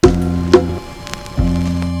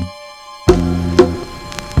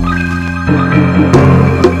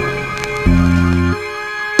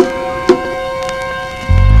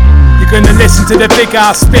Gonna listen to the big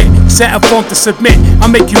ass spit, set a font to submit.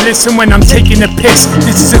 I'll make you listen when I'm taking a piss.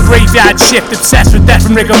 This is a graveyard shift, obsessed with death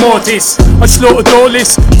and rigor mortis. I slaughter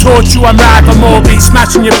doorless, torch you, I'm rather morbid.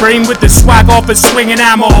 Smashing your brain with the swag of a swinging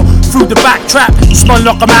ammo. Through the back trap, spun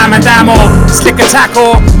like a man and ammo. Slick attack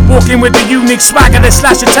or walking with the unique swagger, the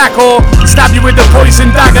slash attack or stab you with the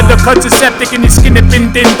poison dagger. The contraceptic in your skin, it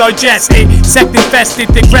been digested. Sect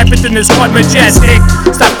infested, decrepit and it's quite majestic.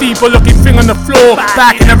 It's that feeble looking thing on the floor,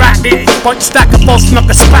 back in a racket. Punch stack of balls like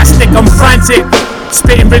a spastic, I'm frantic.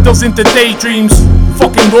 Spitting riddles into daydreams.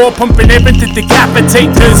 Fucking raw, pumping heaven to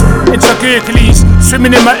decapitators. It's like Hercules,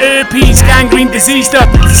 swimming in my herpes. Gangrene disease, the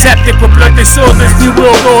septic with blood disorders. New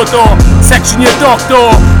world order, section your doctor.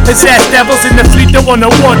 Possessed devils in the fleet that wanna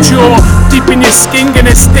watch your deep in your skin,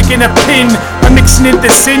 gonna stick in a pin. I'm mixing into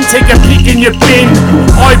sin, take a peek in your bin.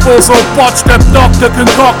 Eyeballs all botched up, doctor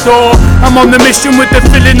concoctor. I'm on the mission with the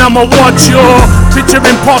feeling I'm a watcher. Picture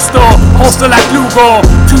imposter, holster like Luger.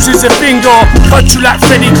 Chooses a finger, cut you like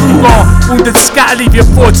Freddy Krueger. Wounded scatter, leave your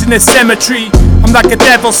thoughts in the cemetery. I'm like a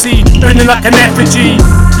devil seed, burning like an effigy.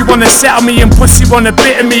 You wanna settle me and pussy wanna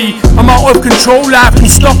bitter me. I'm out of control, life can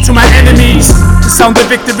stop to my enemies. The sound of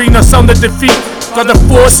victory, no sound of defeat. Got the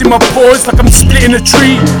force in my pores like I'm splitting a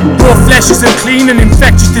tree. Raw flesh isn't clean, an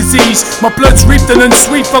infectious disease. My blood's reaped and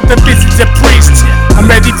unsweet, fuck the visits of priests. I'm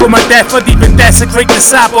ready for my death, I'd even desecrate the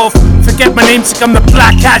Sabbath. Forget my name, sick, I'm the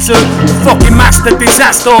Black Hazard. The fucking master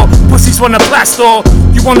disaster, pussies wanna plaster.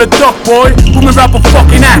 You want a duck, boy? Woman rap a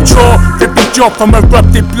fucking actor. Every job from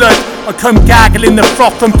erupted blood. I come gargling the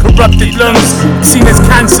froth from corrupted lungs. Seen as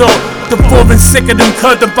cancer, the and sicker than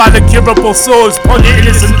curtained by the curable sores. Upon your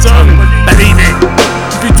innocent tongue, believe it.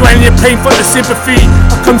 If you dwell in your pain for the sympathy,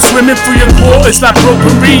 I come swimming through your waters like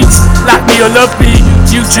broken reeds. Like me or love me,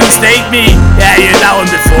 you choose to hate me. Yeah, you know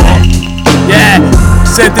one before. Yeah,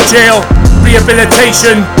 sent to jail,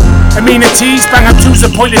 rehabilitation. Amenities, bang up tools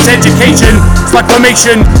of pointless education. It's like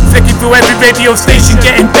formation, flicking through every radio station,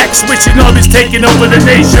 getting back switching, always taking over the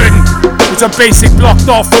nation. It's a basic blocked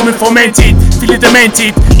off, roaming fermented, feeling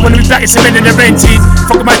demented. Wanna be back in cementing the rented.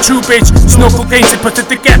 Fucking my true bitch, snow cocaine to put it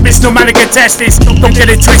to get this. No man can test this, don't get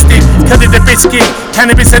it twisted. Cut it the biscuit,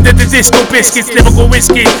 cannabis under the disco biscuits. Liverpool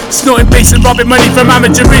whiskey, snorting bass and robbing money from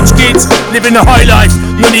amateur rich kids. Living a high life,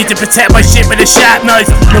 no need to protect my shit with a sharp knife.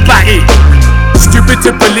 No batty. Stupid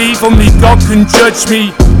to believe only God can judge me.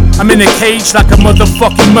 I'm in a cage like a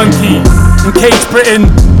motherfucking monkey. In Cage Britain,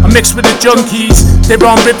 I'm mixed with the junkies. They're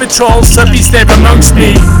on river trolls, subbies, they're amongst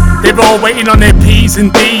me. They're all waiting on their P's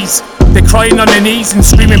and D's. They're crying on their knees and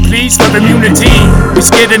screaming please for immunity. We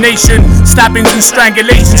scare the nation, stabbings and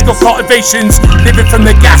strangulations. Got cultivations, living from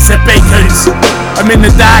the gas of bacons. I'm in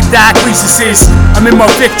the dark recesses. I'm in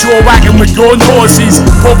my victual wagon with gaunt horses.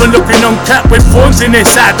 Poor looking uncut with thorns in their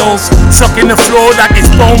saddles. Sucking the floor like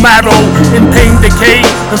it's bone marrow. In pain, decay,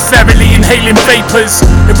 and thoroughly inhaling vapors.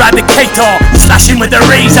 Eradicator, slashing with a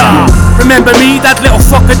razor. Remember me, that little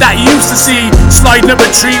fucker that you used to see, sliding up a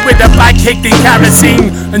tree with a bag caked in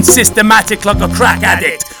kerosene. And systematic like a crack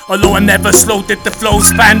addict. Although I never slowed it, the flow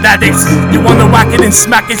spanned addicts. You wanna whack it and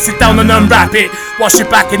smack it, sit down and unwrap it. Wash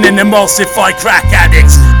it back and then emulsify crack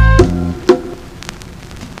addicts.